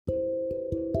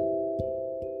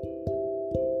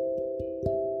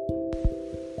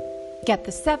Get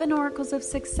the 7 Oracles of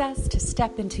Success to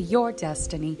step into your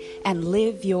destiny and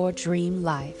live your dream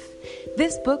life.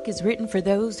 This book is written for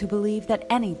those who believe that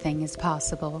anything is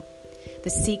possible.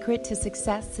 The secret to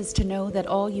success is to know that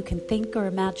all you can think or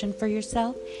imagine for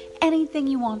yourself, anything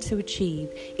you want to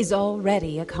achieve, is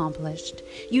already accomplished.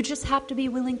 You just have to be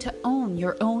willing to own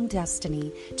your own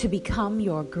destiny to become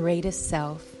your greatest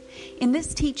self. In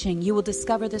this teaching, you will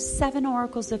discover the 7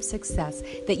 oracles of success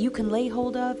that you can lay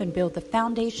hold of and build the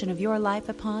foundation of your life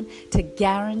upon to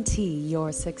guarantee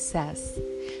your success.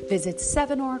 Visit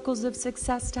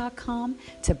 7oraclesofsuccess.com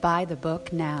to buy the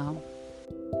book now.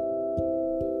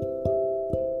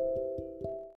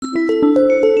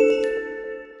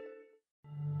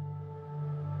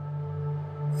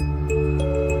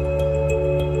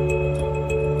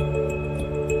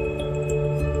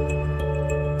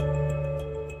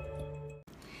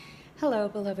 Hello,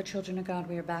 beloved children of God.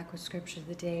 We are back with Scripture of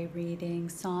the Day, reading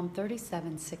Psalm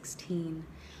 37:16.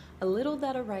 A little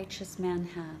that a righteous man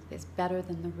hath is better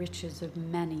than the riches of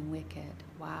many wicked.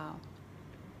 Wow.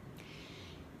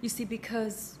 You see,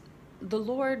 because the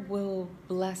Lord will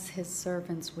bless his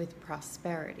servants with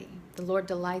prosperity. The Lord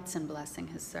delights in blessing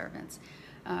his servants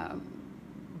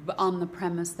on the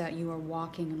premise that you are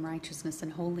walking in righteousness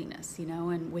and holiness,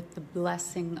 and with the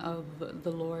blessing of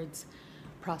the Lord's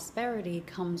prosperity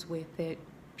comes with it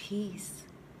peace,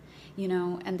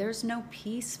 and there's no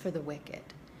peace for the wicked.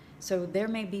 So there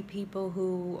may be people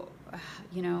who,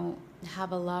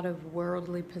 have a lot of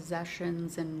worldly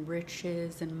possessions and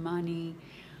riches and money,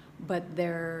 but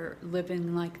they're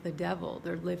living like the devil.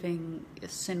 They're living a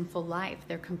sinful life.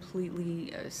 They're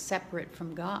completely separate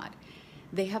from God.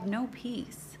 They have no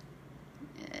peace,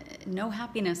 no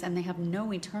happiness, and they have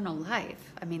no eternal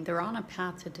life. I mean, they're on a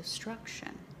path to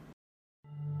destruction.